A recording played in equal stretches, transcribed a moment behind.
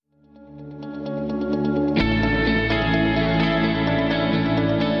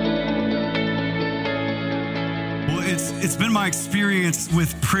It's been my experience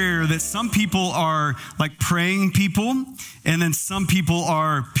with prayer that some people are like praying people, and then some people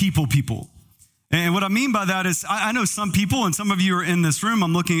are people. And what I mean by that is I know some people, and some of you are in this room,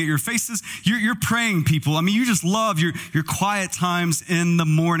 I'm looking at your faces, you're praying people. I mean, you just love your quiet times in the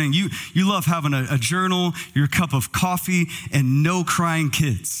morning. You love having a journal, your cup of coffee, and no crying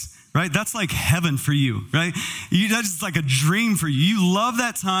kids. Right? That's like heaven for you, right? That's just like a dream for you. You love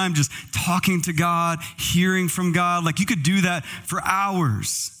that time just talking to God, hearing from God. Like you could do that for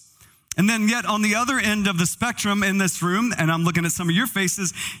hours. And then yet on the other end of the spectrum in this room, and I'm looking at some of your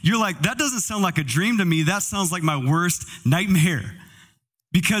faces, you're like, that doesn't sound like a dream to me. That sounds like my worst nightmare.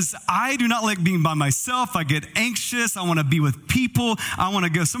 Because I do not like being by myself. I get anxious. I want to be with people. I want to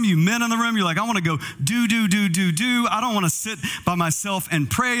go. Some of you men in the room, you're like, I want to go do. I don't want to sit by myself and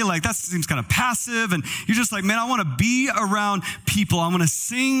pray. Like that seems kind of passive. And you're just like, man, I want to be around people. I want to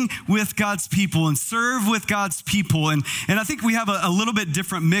sing with God's people and serve with God's people. And I think we have a little bit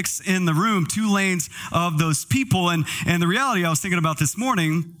different mix in the room, two lanes of those people. And the reality I was thinking about this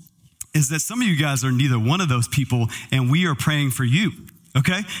morning is that some of you guys are neither one of those people, and we are praying for you.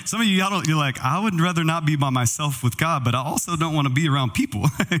 Okay? Some of you, you're like, I would rather not be by myself with God, but I also don't want to be around people.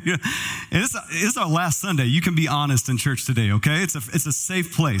 It's our last Sunday. You can be honest in church today, okay? It's a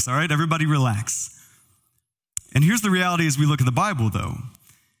safe place, all right? Everybody relax. And here's the reality as we look at the Bible, though,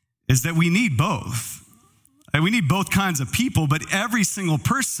 is that we need both. We need both kinds of people, but every single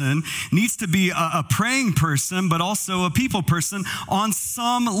person needs to be a praying person, but also a people person on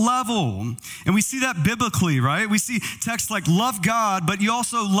some level. And we see that biblically, right? We see texts like love God, but you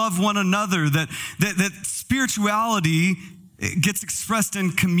also love one another, that spirituality gets expressed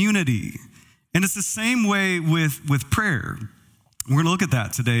in community. And it's the same way with prayer. We're going to look at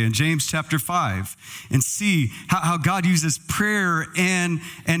that today in James chapter 5 and see how God uses prayer and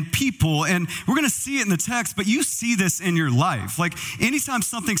people. And we're going to see it in the text, but you see this in your life. Like anytime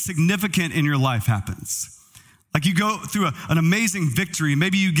something significant in your life happens, like you go through an amazing victory,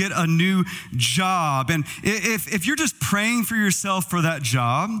 maybe you get a new job. And if you're just praying for yourself for that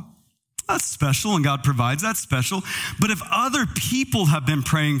job, that's special, and God provides, that's special. But if other people have been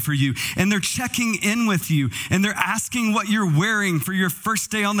praying for you and they're checking in with you and they're asking what you're wearing for your first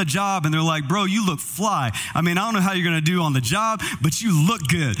day on the job, and they're like, bro, you look fly. I mean, I don't know how you're going to do on the job, but you look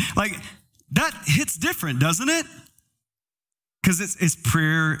good. Like that hits different, doesn't it? Because it's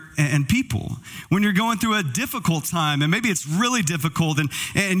prayer and people. When you're going through a difficult time, and maybe it's really difficult,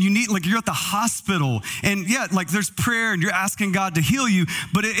 and you need, like you're at the hospital, and yeah, like there's prayer and you're asking God to heal you,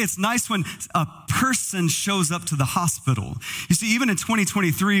 but it's nice when a person shows up to the hospital. You see, even in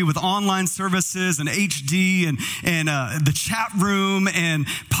 2023 with online services and HD and the chat room and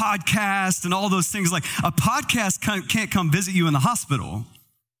podcast and all those things, like a podcast can't come visit you in the hospital,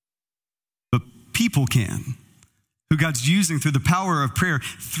 but people can. Who God's using through the power of prayer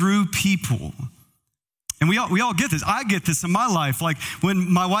through people. And we all get this. I get this in my life. Like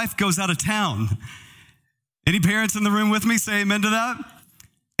when my wife goes out of town. Any parents in the room with me say amen to that?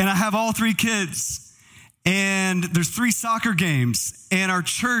 And I have all 3 kids. And there's 3 soccer games. And our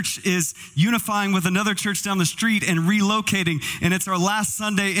church is unifying with another church down the street and relocating. And it's our last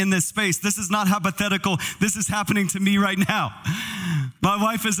Sunday in this space. This is not hypothetical. This is happening to me right now. My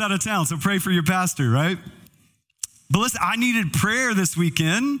wife is out of town, so pray for your pastor, right? But listen, I needed prayer this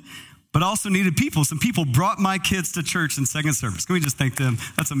weekend, but also needed people. Some people brought my kids to church in second service. Can we just thank them?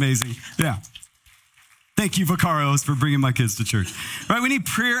 That's amazing. Yeah. Thank you, Vacaros, for bringing my kids to church. Right? We need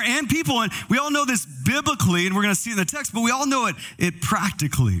prayer and people. And we all know this biblically, and we're going to see it in the text, but we all know it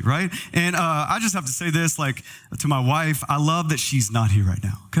practically, right? And I just have to say this, like, to my wife, I love that she's not here right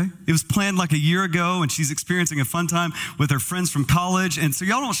now, okay? It was planned like a year ago, and she's experiencing a fun time with her friends from college. And so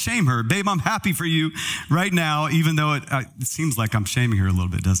y'all don't shame her. Babe, I'm happy for you right now, even though it seems like I'm shaming her a little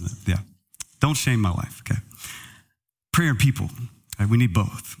bit, doesn't it? Yeah. Don't shame my wife, okay? Prayer and people. Right? We need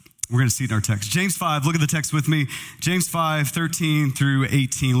both. We're going to see it in our text. James 5, look at the text with me. James 5, 13 through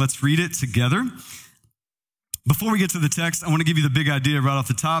 18. Let's read it together. Before we get to the text, I want to give you the big idea right off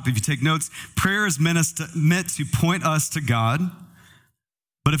the top. If you take notes, prayer is meant to point us to God.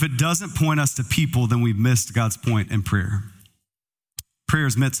 But if it doesn't point us to people, then we've missed God's point in prayer. Prayer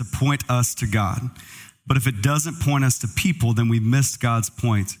is meant to point us to God. But if it doesn't point us to people, then we've missed God's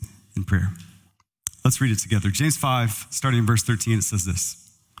point in prayer. Let's read it together. James 5, starting in verse 13, it says this.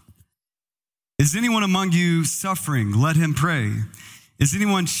 Is anyone among you suffering? Let him pray. Is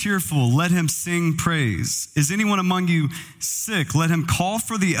anyone cheerful? Let him sing praise. Is anyone among you sick? Let him call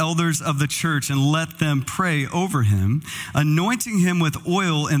for the elders of the church and let them pray over him, anointing him with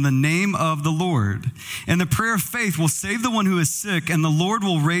oil in the name of the Lord. And the prayer of faith will save the one who is sick, and the Lord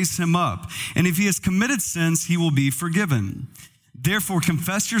will raise him up. And if he has committed sins, he will be forgiven. Therefore,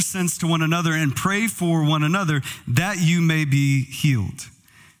 confess your sins to one another and pray for one another that you may be healed.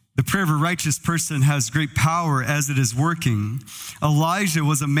 The prayer of a righteous person has great power as it is working. Elijah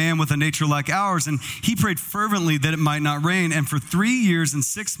was a man with a nature like ours, and he prayed fervently that it might not rain. And for 3 years and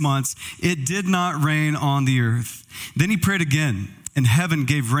 6 months, it did not rain on the earth. Then he prayed again, and heaven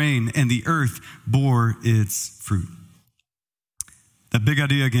gave rain, and the earth bore its fruit. That big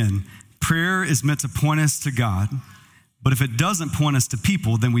idea again. Prayer is meant to point us to God, but if it doesn't point us to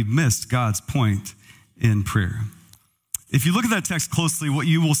people, then we've missed God's point in prayer. If you look at that text closely, what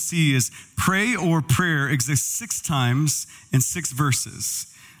you will see is pray or prayer exists 6 times in 6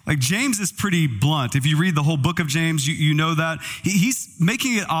 verses. Like James is pretty blunt. If you read the whole book of James, you know that. He's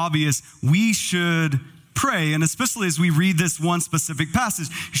making it obvious we should pray. And especially as we read this one specific passage,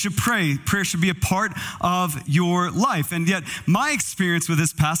 you should pray. Prayer should be a part of your life. And yet my experience with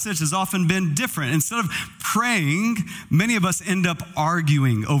this passage has often been different. Instead of praying, many of us end up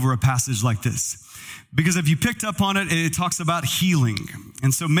arguing over a passage like this. Because if you picked up on it, it talks about healing.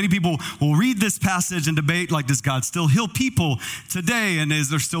 And so many people will read this passage and debate, like, does God still heal people today? And is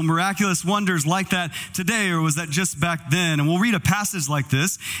there still miraculous wonders like that today? Or was that just back then? And we'll read a passage like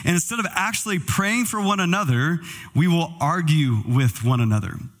this, and instead of actually praying for one another, we will argue with one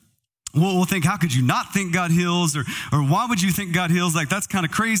another. We'll think, how could you not think God heals? Or why would you think God heals? Like, that's kind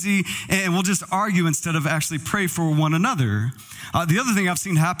of crazy. And we'll just argue instead of actually pray for one another. The other thing I've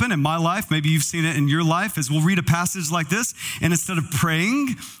seen happen in my life, maybe you've seen it in your life, is we'll read a passage like this, and instead of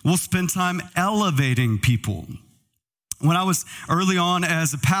praying, we'll spend time elevating people. When I was early on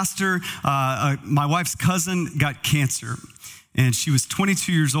as a pastor, my wife's cousin got cancer. And she was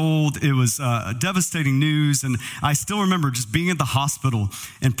 22 years old. It was devastating news. And I still remember just being at the hospital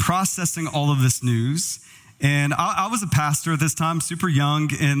and processing all of this news. And I was a pastor at this time, super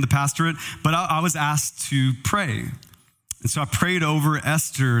young in the pastorate, but I was asked to pray. And so I prayed over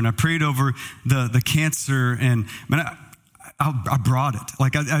Esther, and I prayed over the cancer. And man, I brought it.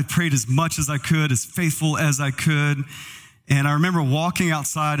 Like I prayed as much as I could, as faithful as I could. And I remember walking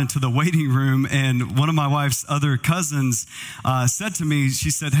outside into the waiting room, and one of my wife's other cousins said to me, she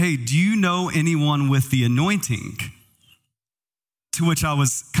said, hey, do you know anyone with the anointing? To which I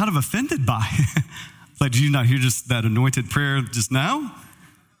was kind of offended by. Like, did you not hear just that anointed prayer just now?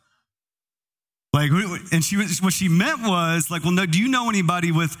 Like, and what she meant was like, well, no, do you know anybody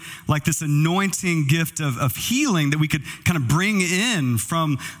with like this anointing gift of healing that we could kind of bring in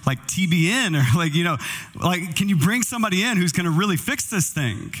from like TBN, or like, you know, like, can you bring somebody in who's going to really fix this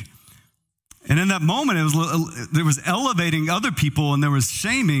thing? And in that moment, there was elevating other people and there was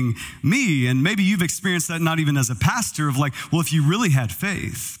shaming me. And maybe you've experienced that not even as a pastor, of like, well, if you really had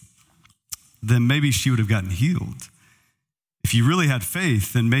faith, then maybe she would have gotten healed. If you really had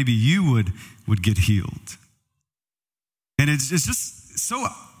faith, then maybe you would get healed. And it's just so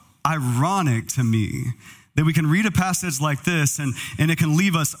ironic to me that we can read a passage like this and it can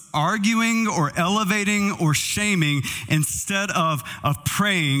leave us arguing or elevating or shaming instead of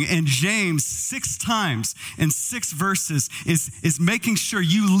praying. And James 6 times in 6 verses is making sure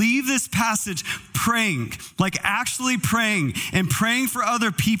you leave this passage praying, like actually praying and praying for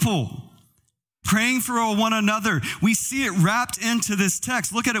other people. Praying for one another. We see it wrapped into this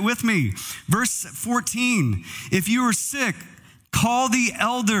text. Look at it with me. Verse 14. If you are sick, call the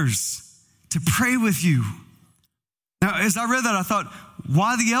elders to pray with you. Now, as I read that, I thought,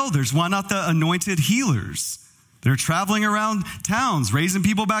 why the elders? Why not the anointed healers? They're traveling around towns, raising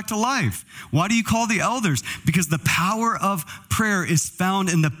people back to life. Why do you call the elders? Because the power of prayer is found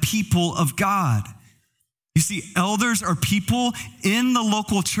in the people of God. You see, elders are people in the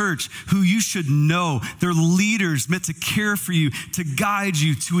local church who you should know. They're leaders meant to care for you, to guide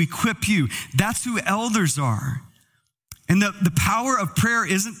you, to equip you. That's who elders are. And the power of prayer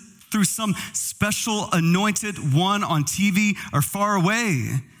isn't through some special anointed one on TV or far away.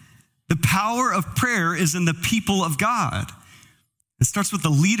 The power of prayer is in the people of God. It starts with the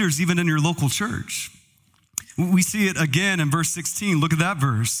leaders even in your local church. We see it again in verse 16. Look at that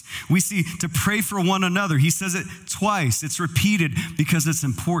verse. We see to pray for one another. He says it twice. It's repeated because it's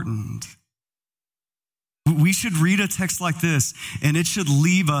important. We should read a text like this, and it should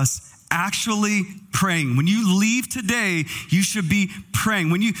leave us actually praying. When you leave today, you should be praying.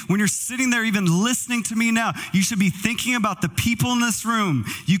 When you're sitting there even listening to me now, you should be thinking about the people in this room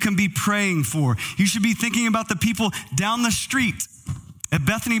you can be praying for. You should be thinking about the people down the street at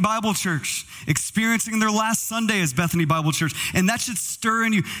Bethany Bible Church, experiencing their last Sunday as Bethany Bible Church. And that should stir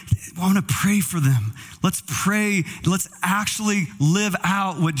in you. I want to pray for them. Let's pray. Let's actually live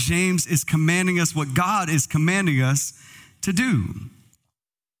out what James is commanding us, what God is commanding us to do.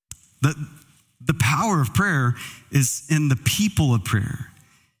 The power of prayer is in the people of prayer.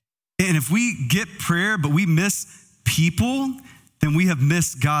 And if we get prayer, but we miss people, then we have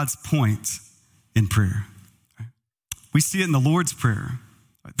missed God's point in prayer. We see it in the Lord's Prayer,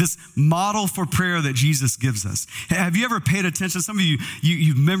 this model for prayer that Jesus gives us. Have you ever paid attention? Some of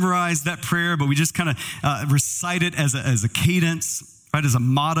you've memorized that prayer, but we just kind of recite it as a cadence, right, as a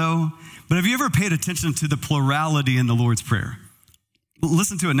motto. But have you ever paid attention to the plurality in the Lord's Prayer?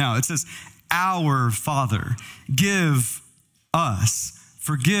 Listen to it now. It says, our Father, give us,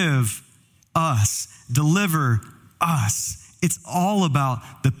 forgive us, deliver us. It's all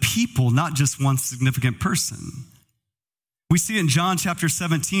about the people, not just one significant person. We see it in John chapter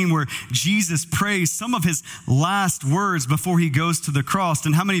 17 where Jesus prays some of his last words before he goes to the cross.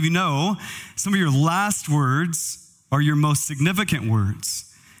 And how many of you know some of your last words are your most significant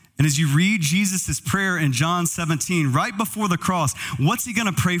words? And as you read Jesus' prayer in John 17, right before the cross, what's he going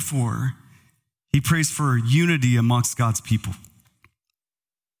to pray for? He prays for unity amongst God's people.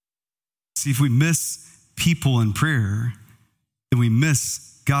 See, if we miss people in prayer, then we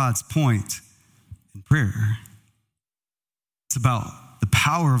miss God's point in prayer. It's about the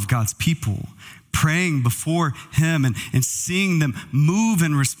power of God's people praying before him and seeing them move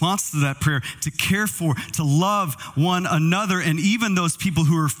in response to that prayer, to care for, to love one another, and even those people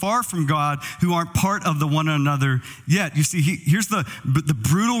who are far from God, who aren't part of the one another yet. You see, here's the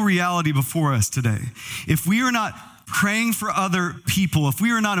brutal reality before us today. If we are not praying for other people, if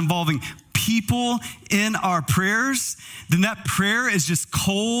we are not involving people in our prayers, then that prayer is just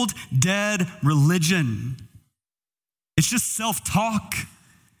cold, dead religion. It's just self-talk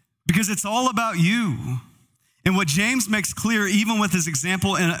because it's all about you. And what James makes clear, even with his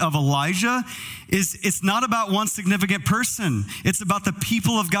example of Elijah, is it's not about one significant person. It's about the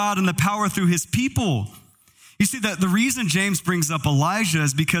people of God and the power through his people. You see, that the reason James brings up Elijah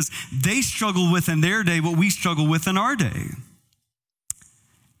is because they struggle with in their day what we struggle with in our day.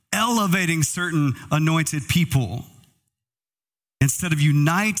 Elevating certain anointed people instead of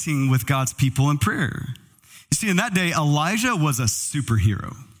uniting with God's people in prayer. You see, in that day, Elijah was a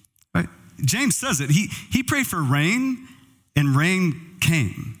superhero, right? James says it. He prayed for rain, and rain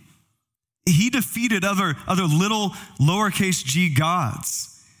came. He defeated other little lowercase g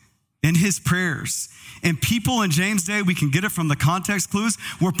gods in his prayers. And people in James' day, we can get it from the context clues,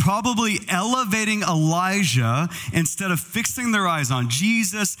 were probably elevating Elijah instead of fixing their eyes on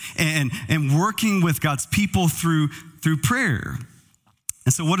Jesus and working with God's people through prayer.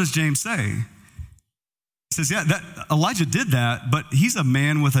 And so what does James say? He says, yeah, that Elijah did that, but he's a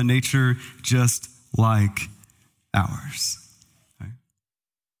man with a nature just like ours. Right?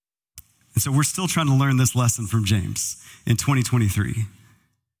 And so we're still trying to learn this lesson from James in 2023.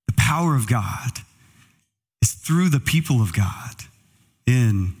 The power of God is through the people of God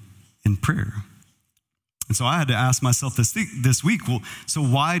in prayer. And so I had to ask myself this week, well, so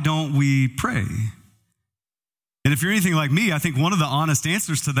why don't we pray? And if you're anything like me, I think one of the honest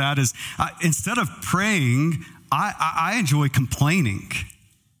answers to that is instead of praying, I enjoy complaining.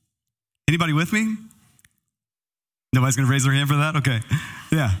 Anybody with me? Nobody's going to raise their hand for that? Okay.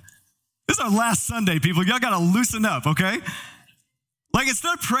 Yeah. This is our last Sunday, people. Y'all got to loosen up, okay? Like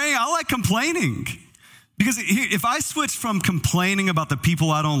instead of praying, I like complaining. Because if I switch from complaining about the people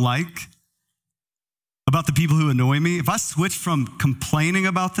I don't like, about the people who annoy me, if I switch from complaining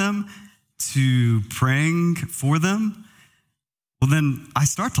about them to praying for them, well, then I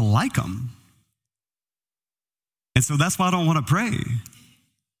start to like them. And so that's why I don't want to pray.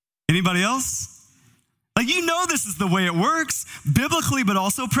 Anybody else? Like, you know, this is the way it works biblically, but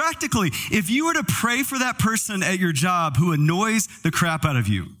also practically. If you were to pray for that person at your job who annoys the crap out of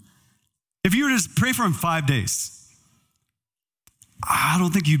you, if you were to pray for him 5 days, I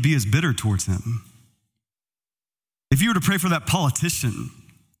don't think you'd be as bitter towards him. If you were to pray for that politician,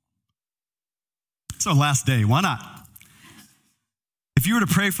 it's our last day, why not? If you were to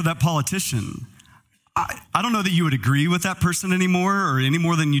pray for that politician, I don't know that you would agree with that person anymore or any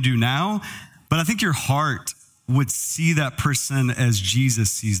more than you do now, but I think your heart would see that person as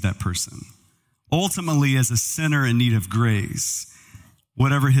Jesus sees that person. Ultimately, as a sinner in need of grace,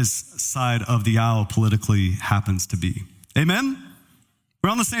 whatever his side of the aisle politically happens to be. Amen? We're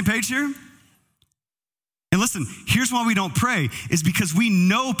on the same page here? And listen, here's why we don't pray, is because we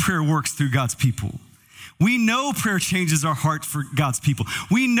know prayer works through God's people. We know prayer changes our heart for God's people.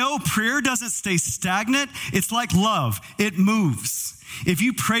 We know prayer doesn't stay stagnant. It's like love. It moves. If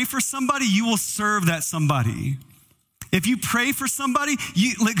you pray for somebody, you will serve that somebody. If you pray for somebody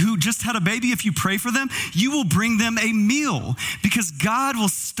who just had a baby, if you pray for them, you will bring them a meal because God will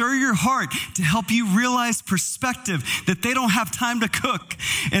stir your heart to help you realize perspective that they don't have time to cook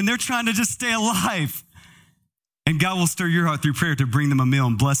and they're trying to just stay alive. And God will stir your heart through prayer to bring them a meal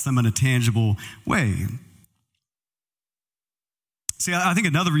and bless them in a tangible way. See, I think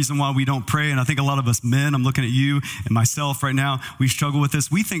another reason why we don't pray, and I think a lot of us men, I'm looking at you and myself right now, we struggle with this.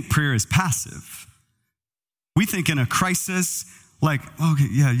 We think prayer is passive. We think in a crisis, like, okay,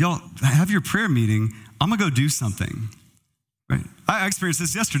 yeah, y'all have your prayer meeting. I'm going to go do something, right? I experienced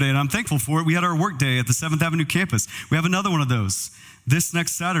this yesterday, and I'm thankful for it. We had our work day at the 7th Avenue campus. We have another one of those this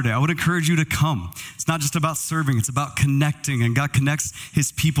next Saturday. I would encourage you to come. It's not just about serving. It's about connecting, and God connects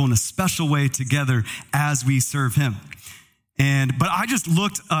his people in a special way together as we serve him. But I just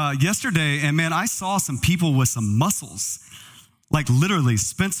looked yesterday, and man, I saw some people with some muscles. Like literally,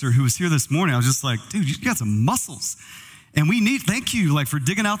 Spencer, who was here this morning, I was just like, dude, you got some muscles. And thank you, like, for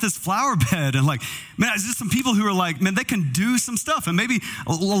digging out this flower bed. And like, man, it's just some people who are like, man, they can do some stuff. And maybe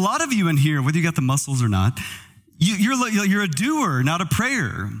a lot of you in here, whether you got the muscles or not, you're a doer, not a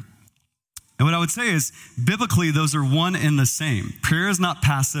prayer. And what I would say is, biblically, those are one and the same. Prayer is not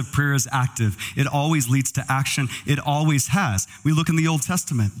passive, prayer is active. It always leads to action. It always has. We look in the Old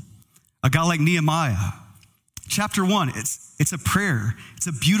Testament, a guy like Nehemiah. Chapter 1, it's a prayer. It's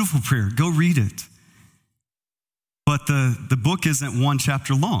a beautiful prayer. Go read it. But the book isn't one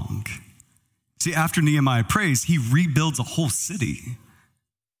chapter long. See, after Nehemiah prays, he rebuilds a whole city.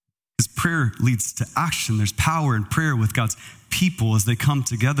 His prayer leads to action. There's power in prayer with God's people as they come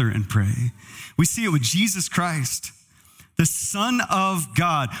together and pray. We see it with Jesus Christ, the Son of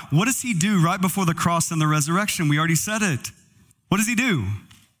God. What does he do right before the cross and the resurrection? We already said it. What does he do?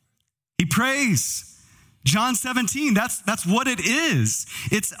 He prays. John 17, that's what it is.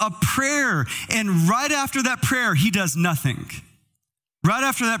 It's a prayer. And right after that prayer, he does nothing. Right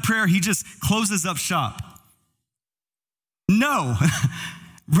after that prayer, he just closes up shop. No.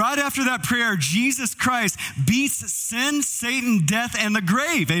 Right after that prayer, Jesus Christ beats sin, Satan, death, and the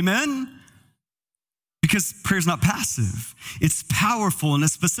grave. Amen? Because prayer is not passive. It's powerful, and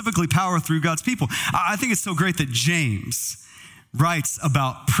it's specifically power through God's people. I think it's so great that James writes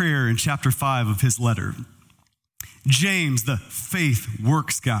about prayer in chapter 5 of his letter. James, the faith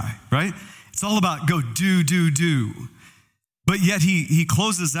works guy, right? It's all about go do. But yet he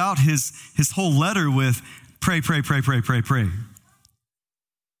closes out his whole letter with pray.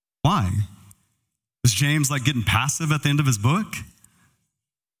 Why? Was James like getting passive at the end of his book?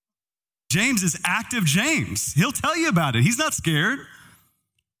 James is active James. He'll tell you about it. He's not scared.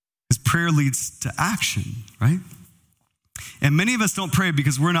 His prayer leads to action, right? And many of us don't pray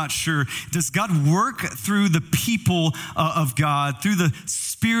because we're not sure. Does God work through the people of God, through the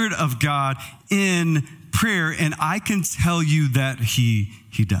Spirit of God in prayer? And I can tell you that he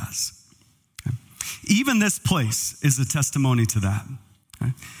does. Okay? Even this place is a testimony to that.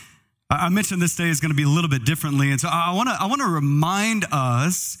 Okay? I mentioned this day is going to be a little bit differently. And so I want to remind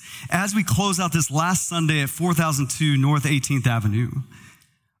us as we close out this last Sunday at 4002 North 18th Avenue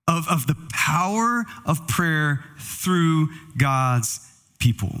of the power of prayer through God's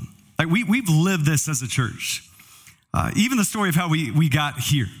people. Like we've lived this as a church. Even the story of how we got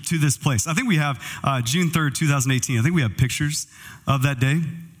here to this place. I think we have June 3rd, 2018. I think we have pictures of that day.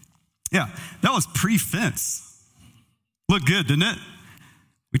 Yeah, that was pre-fence. Looked good, didn't it?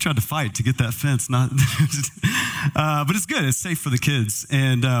 We tried to fight to get that fence, but it's good. It's safe for the kids.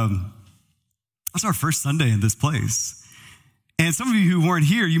 And that's our first Sunday in this place. And some of you who weren't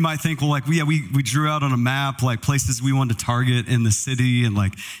here, you might think, well, like, we drew out on a map, like places we wanted to target in the city. And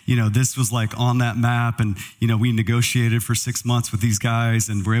like, this was like on that map. And, we negotiated for 6 months with these guys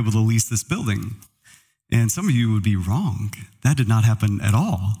and were able to lease this building. And some of you would be wrong. That did not happen at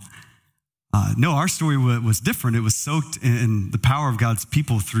all. No, our story was different. It was soaked in the power of God's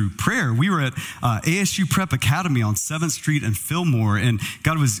people through prayer. We were at ASU Prep Academy on 7th Street and Fillmore, and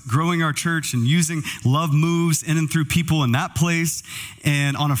God was growing our church and using love moves in and through people in that place.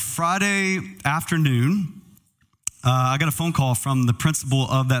 And on a Friday afternoon, I got a phone call from the principal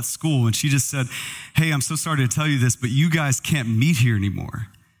of that school, and she just said, "Hey, I'm so sorry to tell you this, but you guys can't meet here anymore."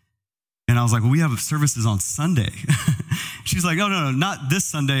 And I was like, well, we have services on Sunday. She's like, oh, no, not this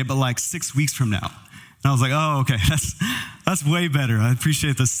Sunday, but like 6 weeks from now. And I was like, oh, okay, that's way better. I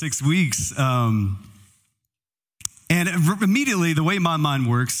appreciate the 6 weeks. And And immediately, the way my mind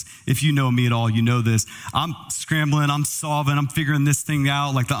works, if you know me at all, you know this. I'm scrambling, I'm solving, I'm figuring this thing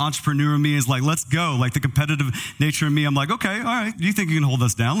out. Like the entrepreneur in me is like, let's go. Like the competitive nature in me, I'm like, okay, all right, you think you can hold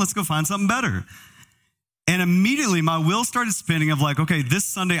us down? Let's go find something better. And immediately my wheels started spinning of like, okay, this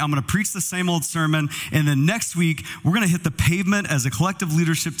Sunday I'm going to preach the same old sermon. And then next week we're going to hit the pavement as a collective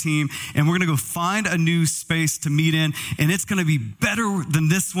leadership team. And we're going to go find a new space to meet in. And it's going to be better than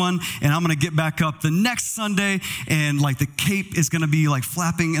this one. And I'm going to get back up the next Sunday. And like the cape is going to be like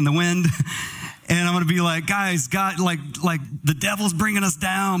flapping in the wind. And I'm going to be like, guys, God, like the devil's bringing us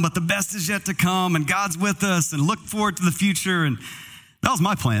down, but the best is yet to come. And God's with us and look forward to the future. And that was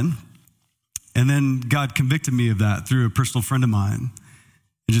my plan. And then God convicted me of that through a personal friend of mine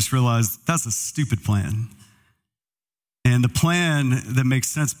and just realized that's a stupid plan. And the plan that makes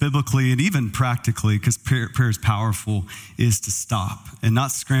sense biblically and even practically, because prayer is powerful, is to stop and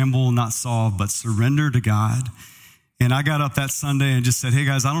not scramble, not solve, but surrender to God. And I got up that Sunday and just said, hey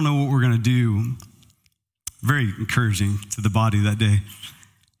guys, I don't know what we're going to do. Very encouraging to the body that day.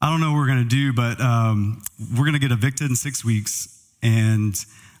 I don't know what we're going to do, but we're going to get evicted in 6 weeks. And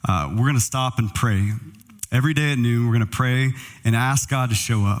we're going to stop and pray. Every day at noon, we're going to pray and ask God to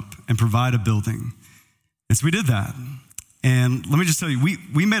show up and provide a building. And so we did that. And let me just tell you,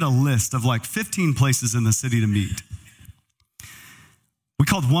 we made a list of like 15 places in the city to meet. We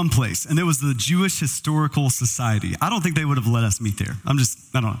called one place, and it was the Jewish Historical Society. I don't think they would have let us meet there. I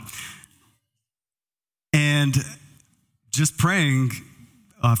don't know. And just praying,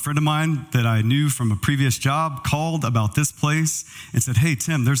 a friend of mine that I knew from a previous job called about this place and said, hey,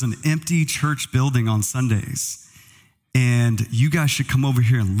 Tim, there's an empty church building on Sundays, and you guys should come over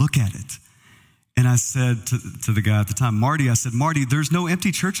here and look at it. And I said to the guy at the time, Marty, there's no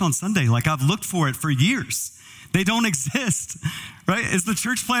empty church on Sunday. Like I've looked for it for years. They don't exist, right? It's the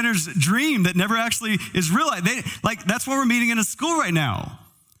church planner's dream that never actually is realized. That's why we're meeting in a school right now.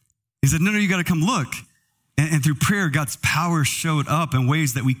 He said, no, you got to come look. And through prayer, God's power showed up in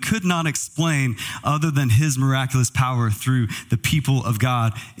ways that we could not explain other than his miraculous power through the people of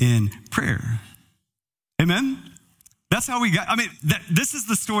God in prayer. Amen? That's how we got, this is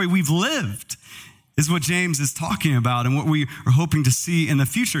the story we've lived, is what James is talking about and what we are hoping to see in the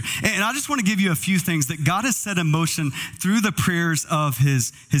future. And I just want to give you a few things that God has set in motion through the prayers of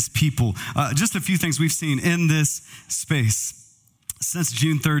his people. Just a few things we've seen in this space since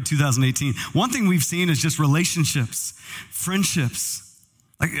June 3rd, 2018. One thing we've seen is just relationships, friendships.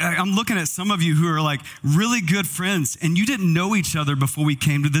 Like I'm looking at some of you who are like really good friends and you didn't know each other before we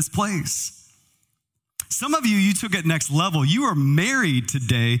came to this place. Some of you took it next level. You are married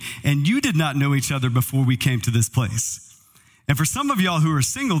today and you did not know each other before we came to this place. And for some of y'all who are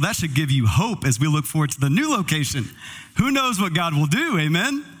single, that should give you hope as we look forward to the new location. Who knows what God will do,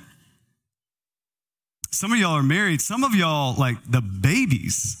 amen? Some of y'all are married. Some of y'all, like the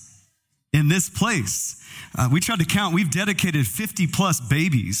babies in this place. We tried to count. We've dedicated 50 plus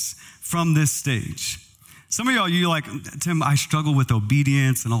babies from this stage. Some of y'all, you're like, Tim, I struggle with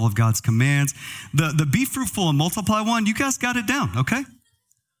obedience and all of God's commands. The be fruitful and multiply one, you guys got it down, okay?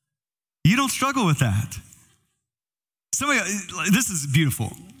 You don't struggle with that. Some of y'all, this is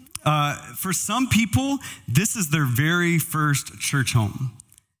beautiful. For some people, this is their very first church home.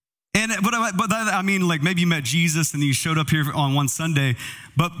 And but I mean, like maybe you met Jesus and you showed up here on one Sunday.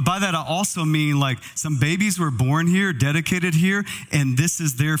 But by that, I also mean like some babies were born here, dedicated here, and this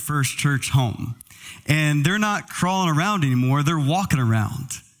is their first church home. And they're not crawling around anymore. They're walking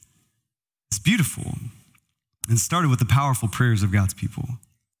around. It's beautiful. And it started with the powerful prayers of God's people.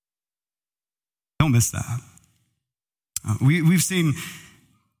 Don't miss that. We've seen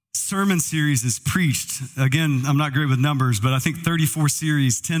sermon series is preached. Again, I'm not great with numbers, but I think 34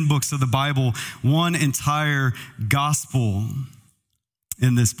 series, 10 books of the Bible, one entire gospel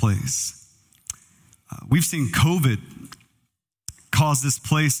in this place. We've seen COVID cause this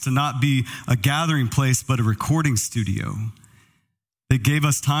place to not be a gathering place, but a recording studio. It gave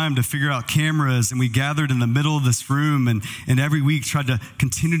us time to figure out cameras, and we gathered in the middle of this room and every week tried to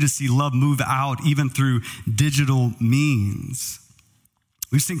continue to see love move out even through digital means.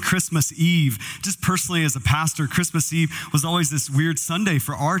 We've seen Christmas Eve. Just personally as a pastor, Christmas Eve was always this weird Sunday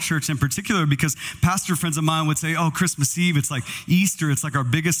for our church in particular because pastor friends of mine would say, oh, Christmas Eve, it's like Easter. It's like our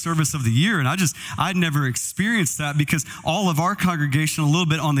biggest service of the year. And I'd never experienced that because all of our congregation, a little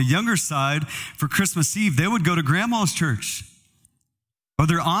bit on the younger side for Christmas Eve, they would go to grandma's church or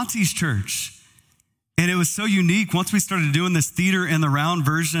their auntie's church. And it was so unique. Once we started doing this theater in the round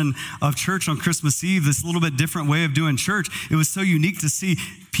version of church on Christmas Eve, this little bit different way of doing church, it was so unique to see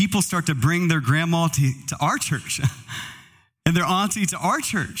people start to bring their grandma to our church and their auntie to our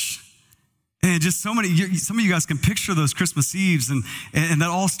church. And just some of you guys can picture those Christmas Eves, and that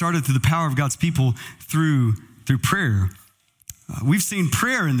all started through the power of God's people through prayer. We've seen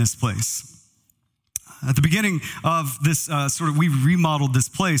prayer in this place. At the beginning of this we remodeled this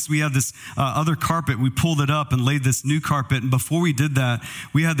place. We had this other carpet. We pulled it up and laid this new carpet. And before we did that,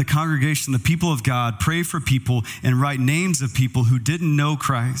 we had the congregation, the people of God, pray for people and write names of people who didn't know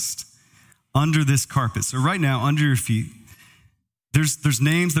Christ under this carpet. So right now, under your feet, there's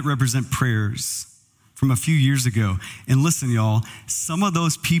names that represent prayers from a few years ago. And listen, y'all, some of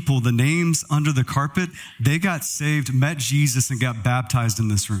those people, the names under the carpet, they got saved, met Jesus, and got baptized in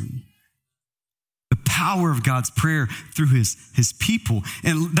this room. The power of God's prayer through his people.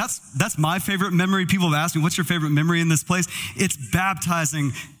 And that's my favorite memory. People have asked me, what's your favorite memory in this place? It's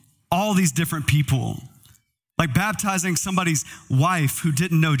baptizing all these different people. Like baptizing somebody's wife who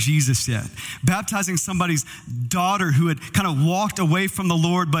didn't know Jesus yet. Baptizing somebody's daughter who had kind of walked away from the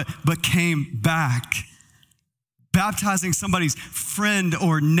Lord but came back. Baptizing somebody's friend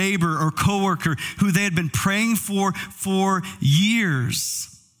or neighbor or coworker who they had been praying for years.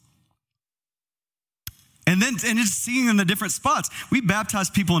 And just seeing them in the different spots. We baptize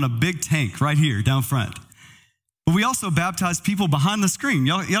people in a big tank right here down front. But we also baptize people behind the screen.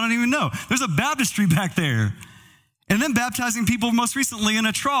 Y'all don't even know. There's a baptistry back there. And then baptizing people most recently in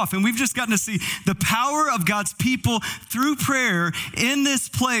a trough. And we've just gotten to see the power of God's people through prayer in this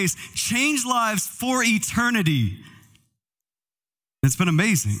place change lives for eternity. It's been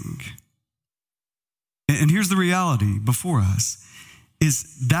amazing. And here's the reality before us.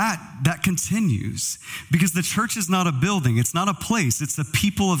 Is that continues, because the church is not a building. It's not a place. It's the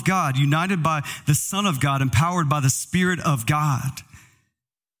people of God, united by the Son of God, empowered by the Spirit of God.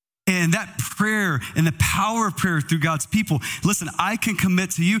 And that prayer and the power of prayer through God's people, listen, I can commit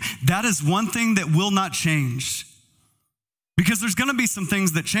to you, that is one thing that will not change. Because there's going to be some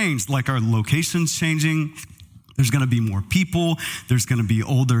things that change, like our locations changing. There's going to be more people. There's going to be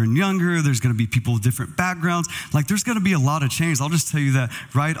older and younger. There's going to be people with different backgrounds. Like there's going to be a lot of change. I'll just tell you that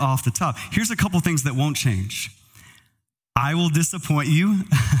right off the top. Here's a couple things that won't change. I will disappoint you.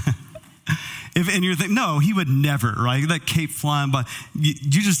 And you're thinking, no, he would never, right? That cape flying by. You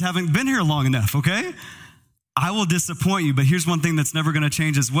just haven't been here long enough, okay? I will disappoint you, but here's one thing that's never going to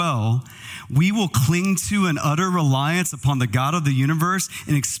change as well. We will cling to an utter reliance upon the God of the universe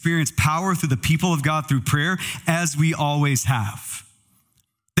and experience power through the people of God through prayer, as we always have.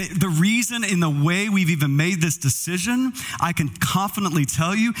 The reason in the way we've even made this decision, I can confidently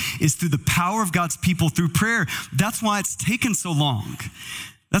tell you, is through the power of God's people through prayer. That's why it's taken so long.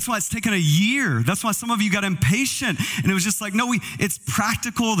 That's why it's taken a year. That's why some of you got impatient. And it was just like, no, it's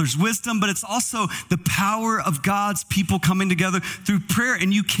practical, there's wisdom, but it's also the power of God's people coming together through prayer.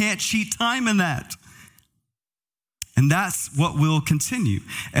 And you can't cheat time in that. And that's what will continue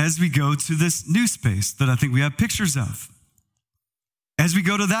as we go to this new space that I think we have pictures of. As we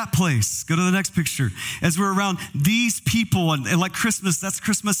go to that place, go to the next picture. As we're around these people, and like Christmas, that's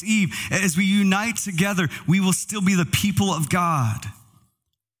Christmas Eve. As we unite together, we will still be the people of God.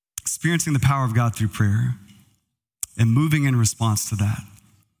 Experiencing the power of God through prayer and moving in response to that.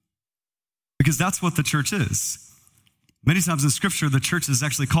 Because that's what the church is. Many times in Scripture, the church is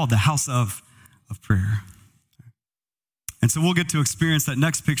actually called the house of prayer. And so we'll get to experience that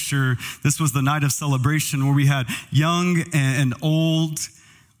next picture. This was the night of celebration where we had young and old,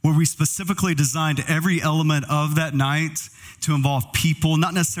 where we specifically designed every element of that night to involve people,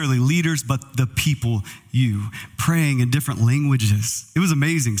 not necessarily leaders, but the people, you, praying in different languages. It was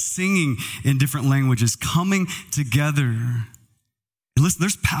amazing, singing in different languages, coming together. And listen,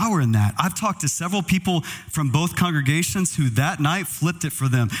 there's power in that. I've talked to several people from both congregations who that night flipped it for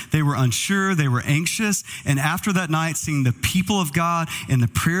them. They were unsure, they were anxious, and after that night, seeing the people of God and the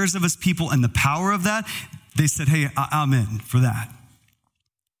prayers of his people and the power of that, they said, hey, I'm in for that.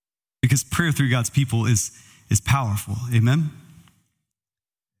 Because prayer through God's people is powerful, amen?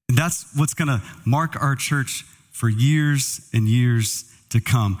 And that's what's gonna mark our church for years and years to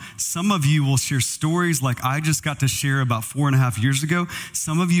come. Some of you will share stories like I just got to share about 4.5 years ago.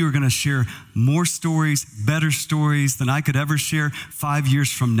 Some of you are gonna share more stories, better stories than I could ever share 5 years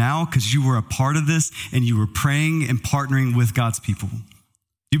from now, because you were a part of this and you were praying and partnering with God's people. Do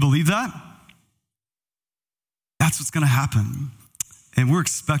you believe that? That's what's gonna happen. And we're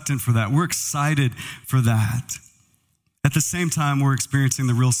expectant for that. We're excited for that. At the same time, we're experiencing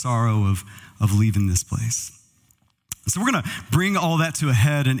the real sorrow of leaving this place. So we're going to bring all that to a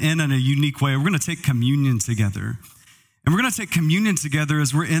head and end in a unique way. We're going to take communion together. And we're going to take communion together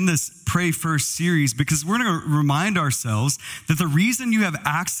as we're in this Pray First series, because we're going to remind ourselves that the reason you have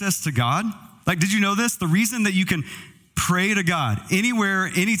access to God, like, did you know this? The reason that you can pray to God anywhere,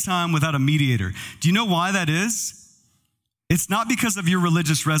 anytime without a mediator. Do you know why that is? It's not because of your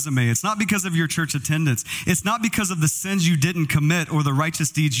religious resume. It's not because of your church attendance. It's not because of the sins you didn't commit or the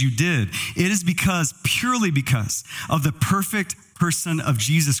righteous deeds you did. It is purely because of the perfect person of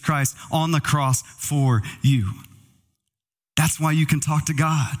Jesus Christ on the cross for you. That's why you can talk to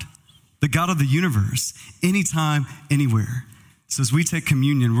God, the God of the universe, anytime, anywhere. So as we take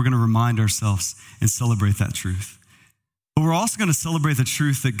communion, we're going to remind ourselves and celebrate that truth. But we're also going to celebrate the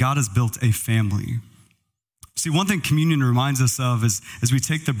truth that God has built a family. See, one thing communion reminds us of is as we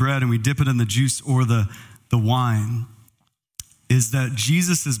take the bread and we dip it in the juice or the wine, is that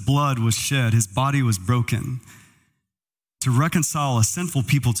Jesus' blood was shed, his body was broken to reconcile a sinful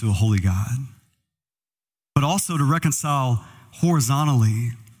people to a holy God, but also to reconcile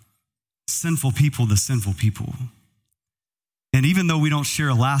horizontally sinful people to sinful people. And even though we don't share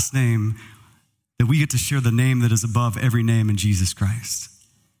a last name, that we get to share the name that is above every name in Jesus Christ.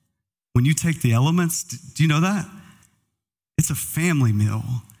 When you take the elements, do you know that? It's a family meal.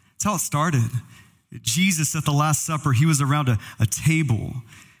 That's how it started. Jesus at the Last Supper, he was around a table,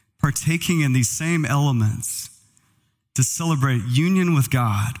 partaking in these same elements to celebrate union with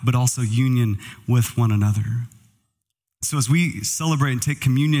God, but also union with one another. So as we celebrate and take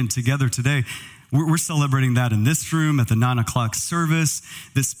communion together today, we're celebrating that in this room at the 9:00 service,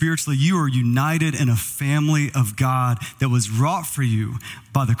 that spiritually you are united in a family of God that was wrought for you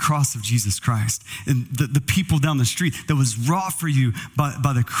by the cross of Jesus Christ. And the people down the street that was wrought for you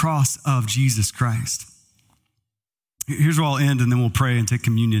by the cross of Jesus Christ. Here's where I'll end, and then we'll pray and take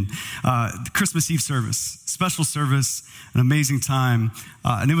communion. The Christmas Eve service, special service, an amazing time.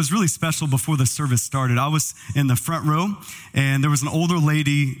 And it was really special before the service started. I was in the front row, and there was an older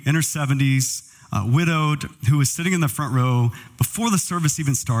lady in her 70s, widowed, who was sitting in the front row before the service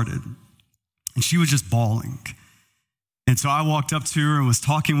even started. And she was just bawling. And so I walked up to her and was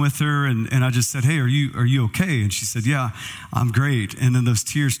talking with her, and I just said, "Hey, are you okay?" And she said, "Yeah, I'm great." And then those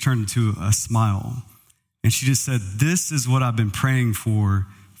tears turned into a smile. And she just said, "This is what I've been praying for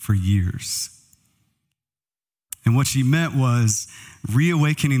years." And what she meant was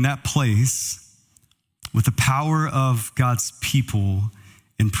reawakening that place with the power of God's people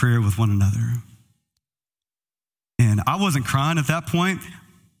in prayer with one another. And I wasn't crying at that point,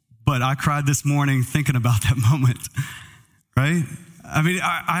 but I cried this morning thinking about that moment, right? I mean,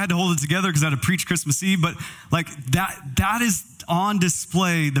 I had to hold it together because I had to preach Christmas Eve, but like that is on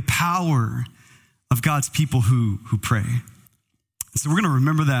display, the power of God's people who pray. So we're going to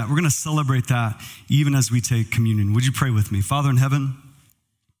remember that. We're going to celebrate that even as we take communion. Would you pray with me? Father in heaven,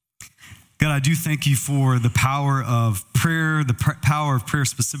 God, I do thank you for the power of prayer, the power of prayer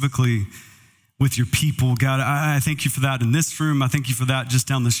specifically with your people. God, I thank you for that in this room. I thank you for that just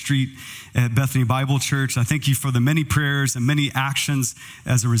down the street at Bethany Bible Church. I thank you for the many prayers and many actions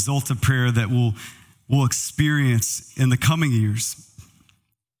as a result of prayer that we'll experience in the coming years.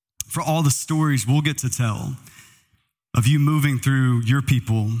 For all the stories we'll get to tell of you moving through your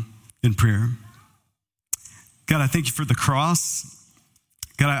people in prayer. God, I thank you for the cross.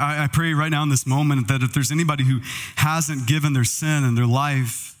 God, I pray right now in this moment that if there's anybody who hasn't given their sin and their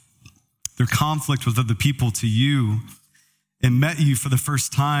life, their conflict with other people to you, and met you for the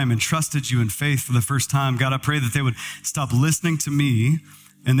first time and trusted you in faith for the first time, God, I pray that they would stop listening to me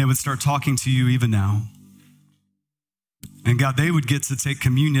and they would start talking to you even now. And God, they would get to take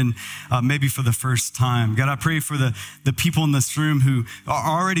communion maybe for the first time. God, I pray for the people in this room who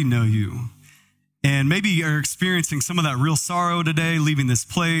already know you and maybe are experiencing some of that real sorrow today, leaving this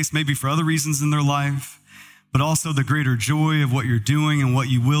place, maybe for other reasons in their life, but also the greater joy of what you're doing and what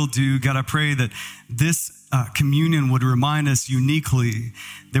you will do. God, I pray that this communion would remind us uniquely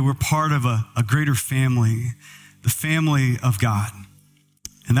that we're part of a greater family, the family of God.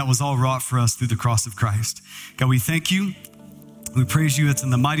 And that was all wrought for us through the cross of Christ. God, we thank you. We praise you. It's in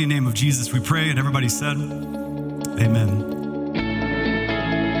the mighty name of Jesus we pray. And everybody said, amen.